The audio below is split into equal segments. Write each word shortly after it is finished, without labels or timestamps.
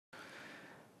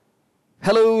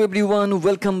Hello everyone,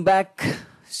 welcome back.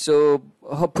 So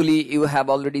hopefully you have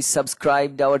already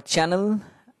subscribed our channel,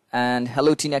 and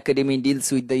Hello Teen Academy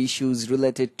deals with the issues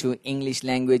related to English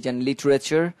language and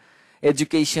literature,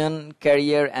 education,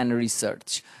 career and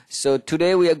research. So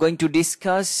today we are going to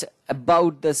discuss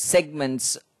about the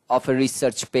segments of a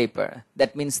research paper.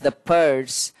 That means the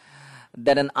parts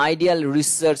that an ideal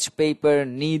research paper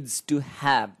needs to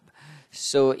have.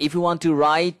 So if you want to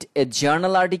write a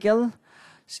journal article,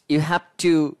 you have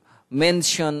to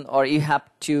mention or you have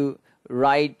to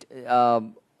write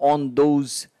on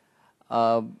those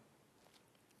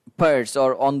parts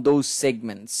or on those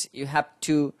segments. You have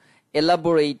to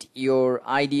elaborate your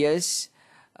ideas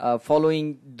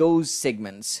following those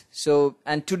segments. So,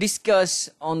 and to discuss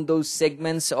on those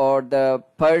segments or the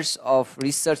parts of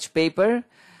research paper,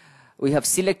 we have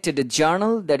selected a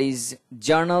journal, that is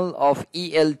Journal of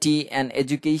ELT and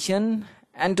Education.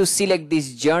 And to select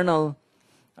this journal,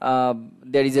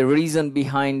 there is a reason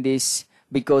behind this,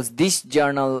 because this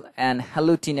journal and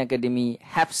Hello Teen Academy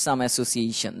have some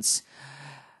associations.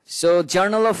 So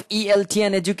Journal of ELT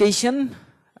and Education,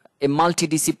 a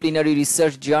multidisciplinary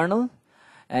research journal,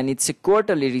 and it's a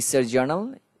quarterly research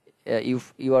journal.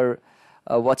 If you are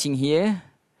watching here,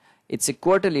 it's a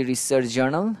quarterly research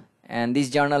journal, and this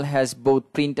journal has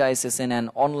both print ISSN and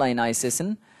online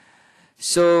ISSN.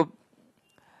 So,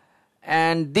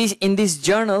 and in this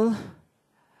journal,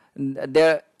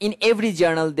 in every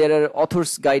journal there are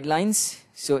authors guidelines.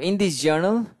 So in this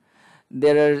journal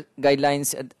there are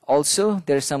guidelines also.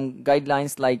 There are some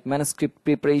guidelines like manuscript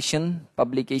preparation,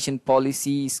 publication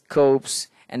policy, scopes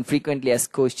and frequently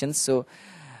asked questions. So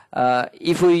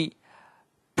if we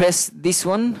press this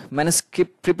one,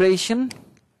 manuscript preparation,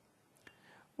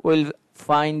 we'll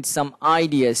find some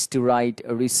ideas to write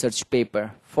a research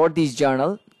paper for this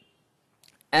journal.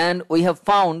 And we have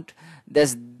found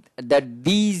that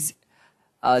these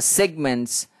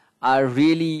segments are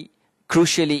really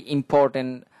crucially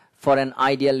important for an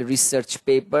ideal research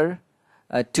paper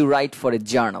to write for a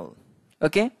journal.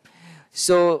 Okay,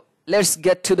 so let's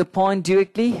get to the point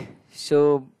directly.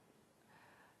 So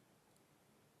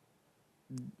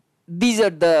these are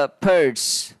the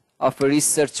parts of a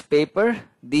research paper.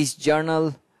 This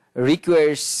journal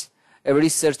requires a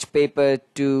research paper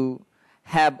to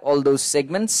have all those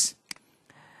segments.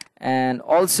 And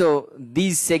also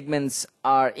these segments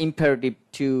are imperative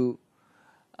to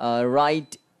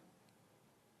write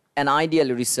an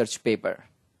ideal research paper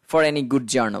for any good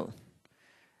journal.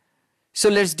 So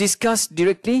let's discuss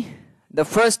directly. The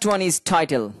first one is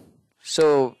title.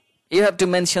 So you have to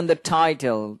mention the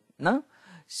title, no?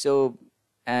 So,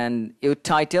 and your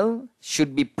title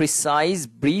should be precise,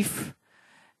 brief,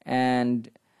 and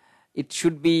it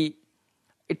should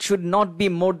not be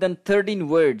more than 13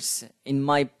 words in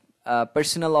my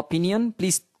personal opinion.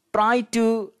 Please try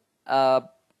to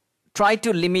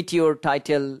limit your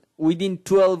title within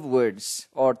 12 words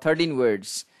or 13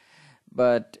 words.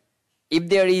 But if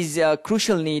there is a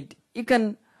crucial need, you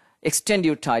can extend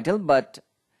your title, but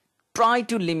try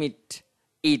to limit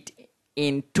it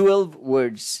in 12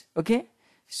 words. Okay?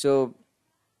 So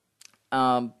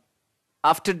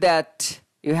after that,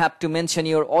 you have to mention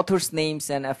your author's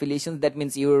names and affiliations. That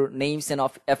means your names and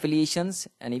affiliations.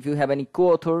 And if you have any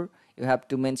co-author, you have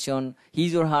to mention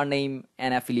his or her name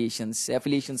and affiliations.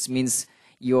 Affiliations means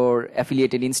your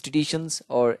affiliated institutions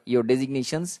or your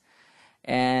designations.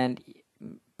 And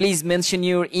please mention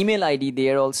your email ID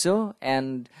there also.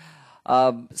 And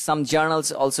some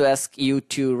journals also ask you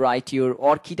to write your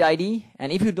ORCID ID.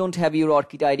 And if you don't have your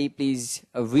ORCID ID, please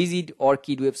visit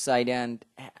ORCID website and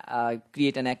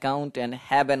create an account and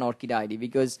have an ORCID ID,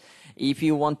 because if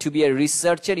you want to be a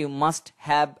researcher, you must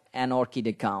have an ORCID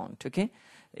account. Okay,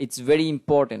 it's very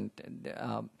important.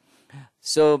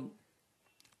 So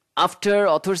after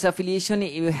author's affiliation,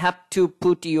 you have to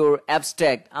put your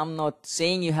abstract. I'm not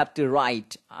saying you have to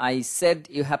write. I said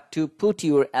you have to put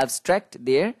your abstract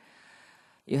there.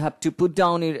 You have to put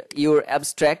down your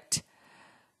abstract.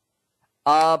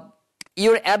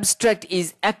 Your abstract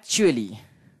is actually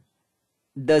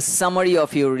the summary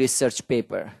of your research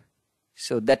paper.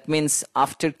 So that means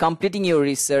after completing your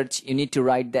research, you need to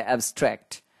write the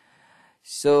abstract.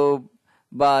 So,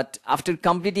 but after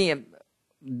completing,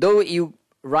 though you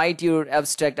write your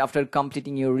abstract after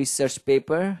completing your research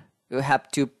paper, you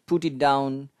have to put it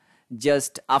down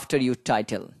just after your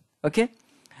title. Okay?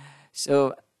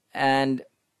 So, and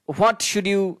what should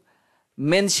you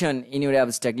mention in your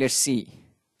abstract? Let's see.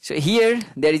 So here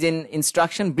there is an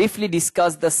instruction: briefly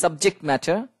discuss the subject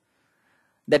matter.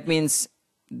 That means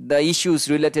the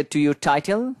issues related to your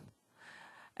title,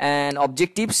 and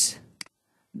objectives.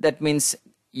 That means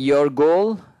your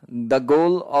goal, the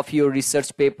goal of your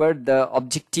research paper, the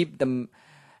objective, the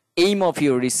aim of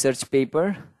your research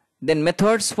paper, then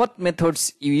methods, what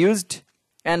methods you used,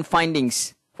 and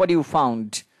findings, what you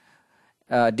found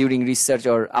during research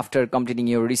or after completing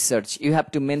your research. You have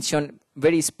to mention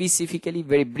very specifically,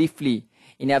 very briefly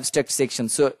in abstract section.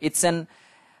 So it's a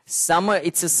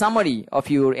summary of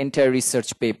your entire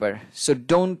research paper. So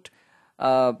don't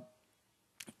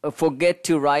forget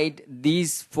to write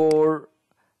these 4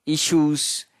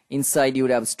 issues inside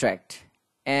your abstract.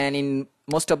 And in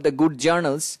most of the good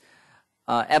journals,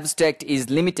 abstract is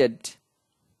limited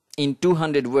in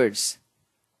 200 words.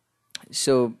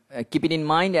 So keep it in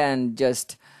mind and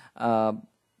just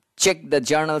check the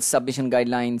journal submission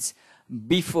guidelines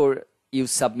before you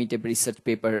submit a research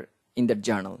paper in the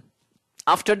journal.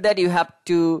 After that, you have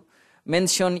to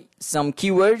mention some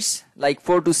keywords, like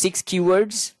 4 to 6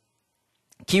 keywords.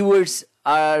 Keywords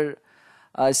are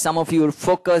some of your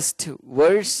focused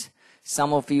words,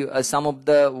 some of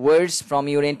the words from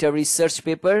your entire research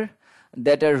paper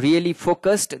that are really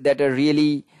focused, that are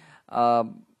really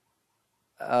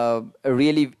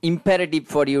really imperative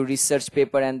for your research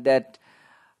paper, and that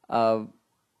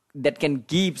can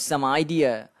give some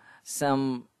idea,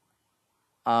 some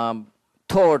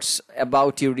thoughts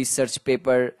about your research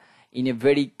paper in a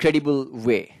very credible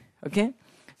way. Okay,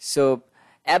 so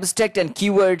abstract and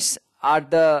keywords are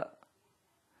the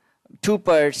 2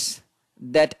 parts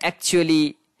that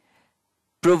actually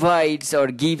provides or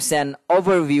gives an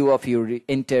overview of your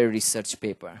entire research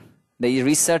paper. The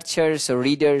researchers or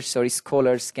readers or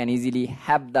scholars can easily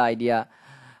have the idea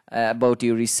about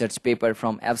your research paper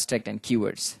from abstract and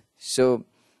keywords. So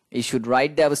you should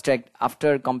write the abstract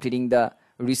after completing the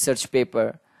research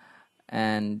paper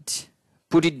and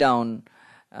put it down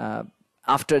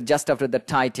just after the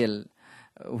title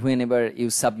whenever you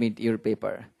submit your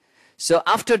paper. So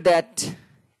after that,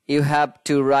 you have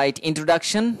to write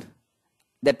introduction.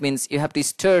 That means you have to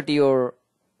start your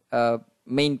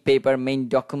main paper, main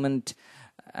document,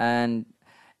 and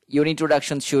your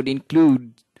introduction should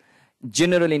include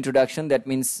general introduction. That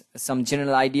means some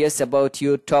general ideas about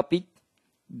your topic.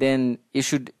 Then you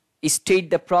should state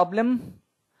the problem,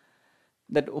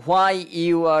 that why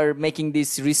you are making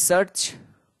this research,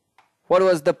 what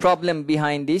was the problem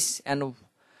behind this, and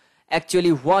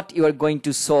actually what you are going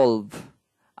to solve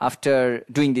after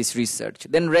doing this research.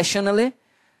 Then rationally,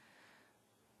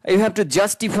 you have to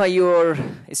justify your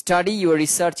study, your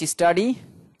research study,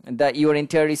 your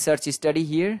entire research study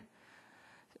here.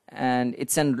 And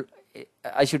it's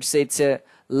I should say it's a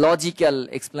logical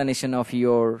explanation of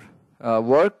your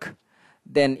work.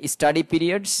 Then study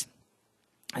periods.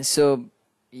 So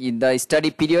in the study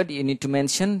period you need to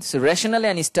mention. So rationale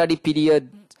and study period,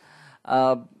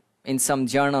 in some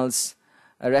journals,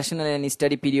 rationale and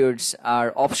study periods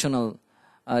are optional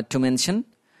to mention,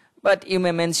 but you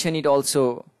may mention it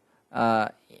also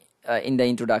in the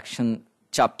introduction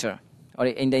chapter or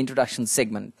in the introduction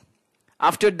segment.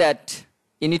 After that,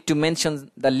 you need to mention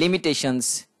the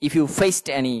limitations if you faced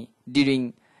any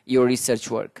during your research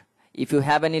work. If you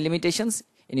have any limitations,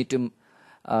 you need to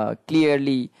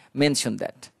clearly mention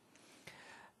that.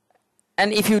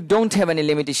 And if you don't have any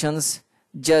limitations,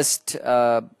 just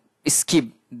skip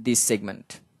this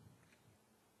segment.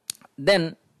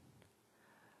 Then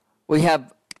we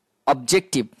have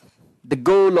objective, the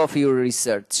goal of your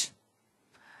research,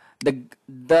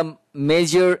 the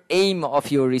major aim of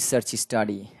your research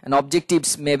study. And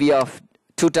objectives may be of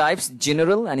 2 types,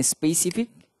 general and specific,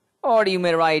 or you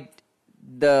may write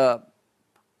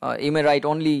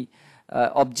only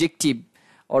objective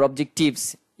or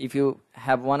objectives. If you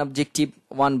have one objective,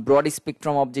 one broad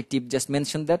spectrum objective, just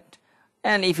mention that.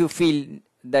 And if you feel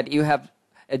that you have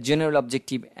a general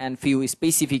objective and few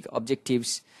specific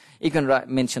objectives, you can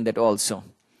mention that also.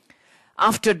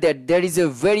 After that, there is a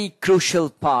very crucial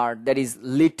part, that is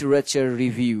literature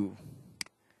review.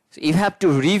 So you have to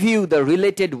review the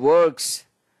related works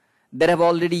that have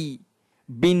already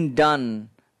been done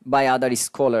by other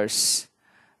scholars,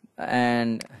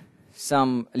 and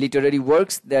some literary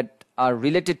works that are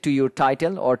related to your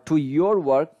title or to your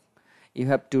work. You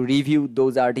have to review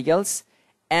those articles.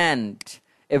 And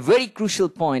a very crucial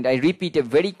point, I repeat, a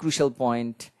very crucial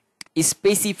point, is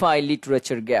specify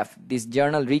literature gap. This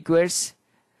journal requires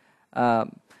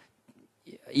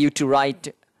you to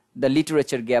write the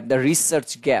literature gap, the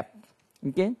research gap.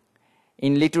 Okay?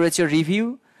 In literature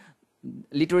review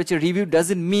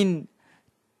doesn't mean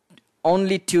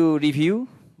only to review,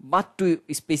 but to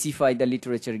specify the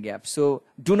literature gap. So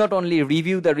do not only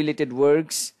review the related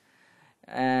works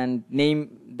and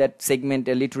name that segment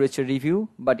a literature review,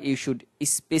 but you should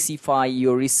specify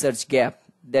your research gap.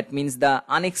 That means the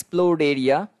unexplored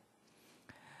area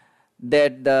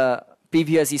that the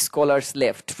previous scholars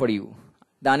left for you,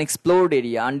 the unexplored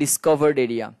area, undiscovered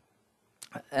area,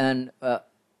 and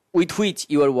with which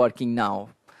you are working now.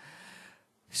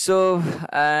 So,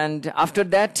 and after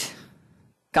that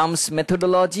comes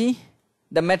methodology,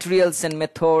 the materials and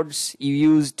methods you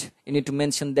used. You need to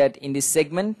mention that in this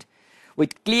segment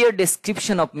with clear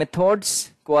description of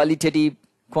methods, qualitative,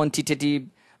 quantitative,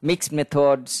 mixed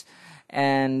methods,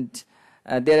 and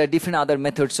there are different other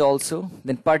methods also.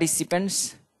 Then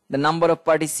participants, the number of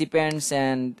participants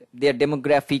and their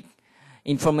demographic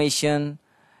information,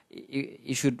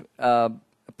 you should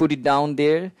put it down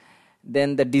there.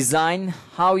 Then the design,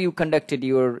 how you conducted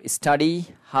your study,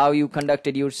 how you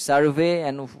conducted your survey,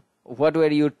 and what were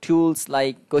your tools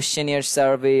like questionnaire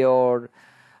survey or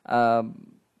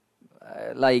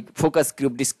like focus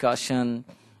group discussion.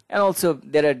 And also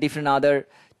there are different other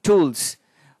tools.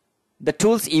 The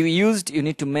tools you used, you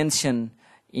need to mention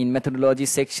in methodology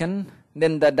section.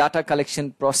 Then the data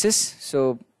collection process,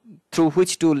 so through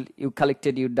which tool you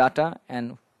collected your data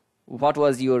and what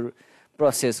was your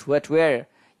process, what were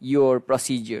your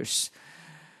procedures.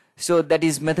 So that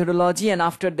is methodology, and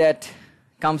after that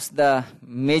comes the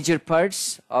major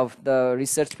parts of the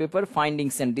research paper,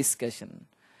 findings and discussion.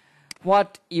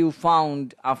 What you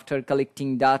found after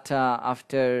collecting data,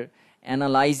 after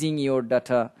analyzing your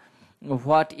data,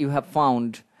 what you have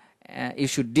found, you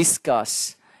should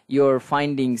discuss your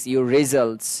findings, your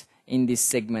results in this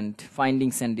segment,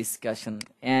 findings and discussion.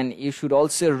 And you should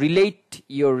also relate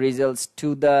your results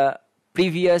to the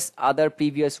other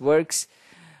previous works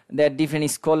that different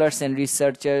scholars and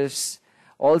researchers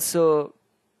also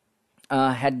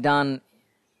had done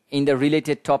in the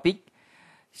related topic.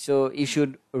 So you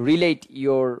should relate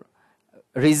your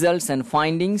results and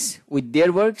findings with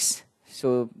their works.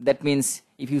 So that means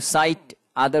if you cite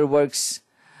other works,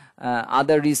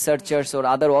 other researchers or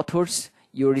other authors,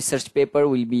 your research paper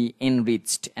will be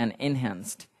enriched and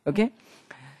enhanced. Okay,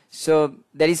 so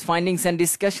there is findings and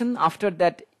discussion. After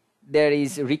that there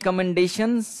is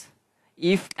recommendations,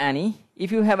 if any.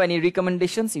 If you have any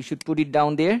recommendations, you should put it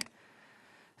down there.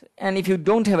 And if you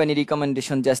don't have any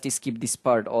recommendation, just skip this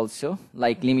part also,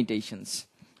 like limitations.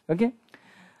 Okay.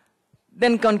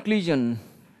 Then conclusion.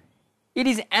 It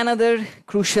is another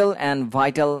crucial and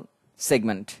vital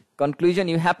segment. Conclusion,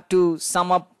 you have to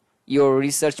sum up your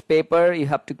research paper. You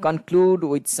have to conclude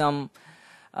with some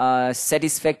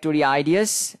satisfactory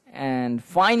ideas. And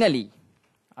finally,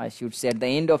 I should say at the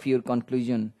end of your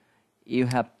conclusion, you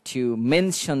have to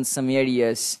mention some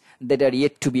areas that are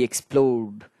yet to be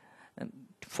explored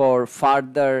for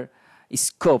further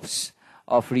scopes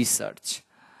of research.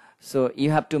 So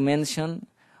you have to mention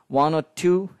one or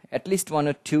two, at least one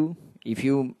or two. If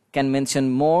you can mention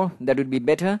more, that would be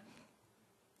better.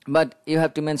 But you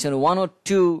have to mention one or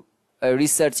two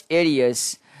research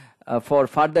areas for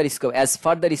further scope, as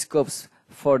further scopes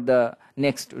for the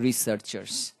next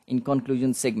researchers in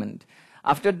conclusion segment.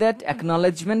 After that,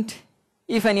 acknowledgement.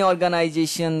 If any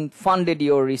organization funded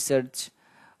your research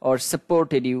or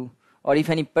supported you, or if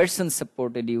any person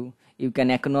supported you, you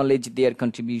can acknowledge their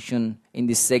contribution in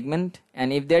this segment.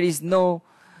 And if there is no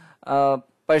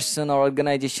person or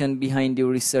organization behind your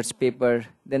research paper,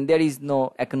 then there is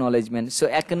no acknowledgement. So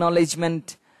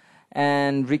acknowledgement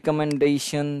and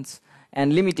recommendations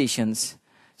and limitations.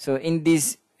 So in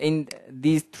these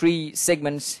three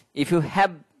segments, if you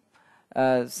have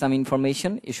some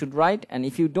information, you should write, and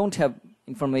if you don't have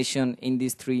information in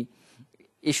these three,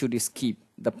 you should skip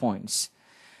the points.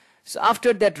 So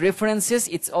after that, references,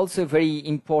 it's also very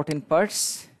important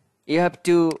parts. You have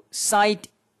to cite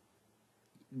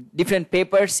different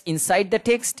papers inside the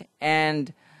text,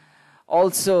 and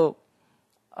also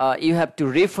you have to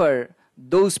refer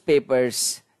those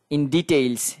papers in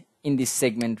details in this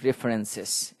segment,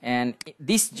 references. And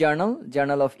this journal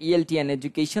of ELT and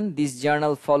Education, this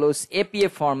journal follows APA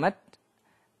format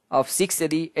of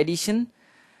 6th edition,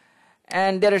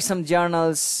 and there are some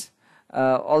journals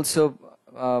also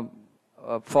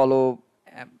follow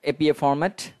APA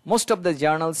format. Most of the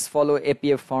journals follow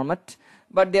APA format,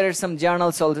 but there are some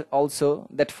journals also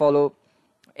that follow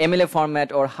MLA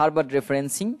format or Harvard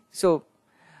referencing. So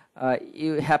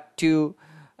you have to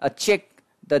check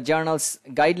the journal's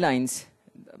guidelines,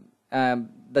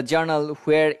 the journal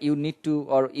where you need to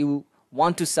or you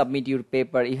want to submit your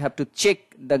paper. You have to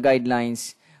check the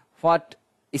guidelines, what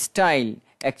style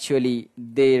actually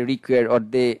they require or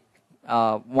they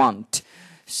want.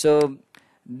 So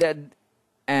that,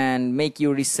 and make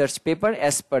your research paper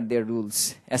as per their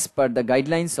rules, as per the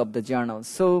guidelines of the journal.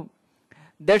 So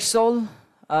that's all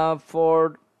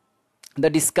for the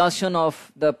discussion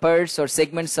of the parts or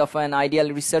segments of an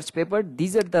ideal research paper.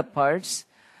 These are the parts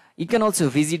You can also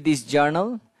visit this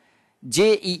journal,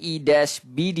 jee-bd.com,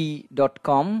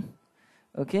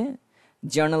 okay,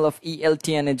 Journal of ELT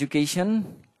and Education,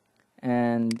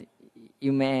 and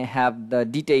you may have the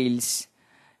details.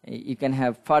 You can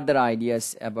have further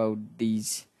ideas about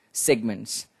these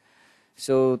segments.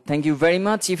 So thank you very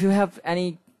much. If you have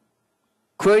any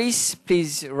queries,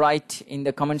 please write in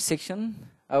the comment section.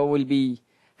 I will be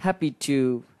happy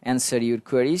to answer your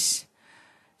queries.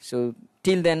 So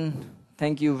till then,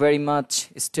 thank you very much.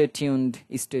 Stay tuned,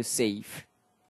 stay safe.